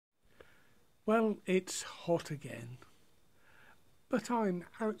Well, it's hot again, but I'm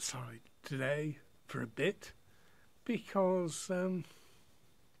outside today for a bit because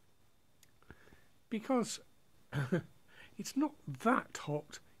because it's not that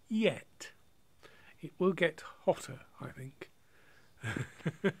hot yet. It will get hotter, I think.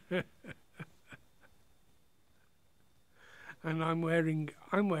 And I'm wearing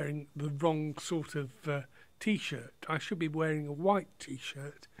the wrong sort of t-shirt. I should be wearing a white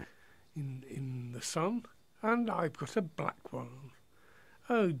t-shirt in the sun, and I've got a black one.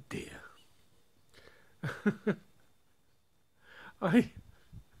 Oh dear. I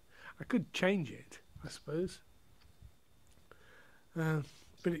could change it, I suppose. But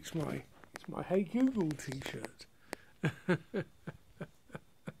it's my Hey Google t-shirt.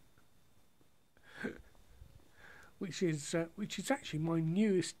 which is actually my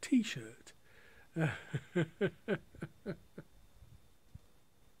newest t-shirt.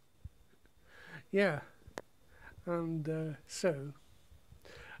 Yeah, and the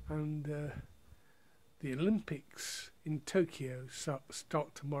Olympics in Tokyo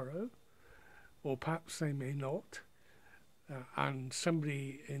start tomorrow, or perhaps they may not. And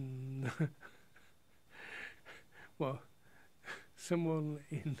somebody in, well, someone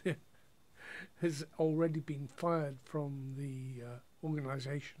in has already been fired from the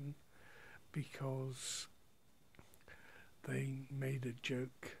organisation because they made a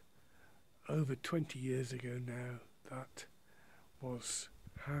joke over 20 years ago now that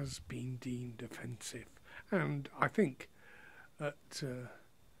has been deemed offensive, and I think that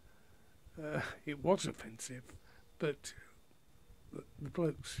it was offensive, but the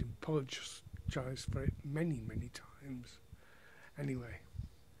blokes apologised for it many times. Anyway,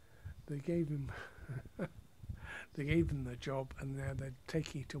 they gave him the job, and now they're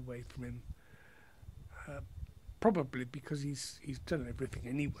taking it away from him. Probably because he's done everything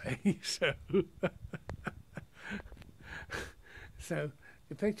anyway. So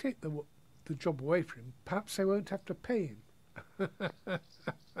if they take the job away from him, perhaps they won't have to pay him.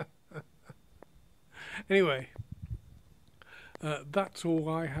 Anyway, that's all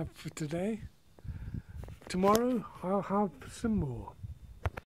I have for today. Tomorrow I'll have some more.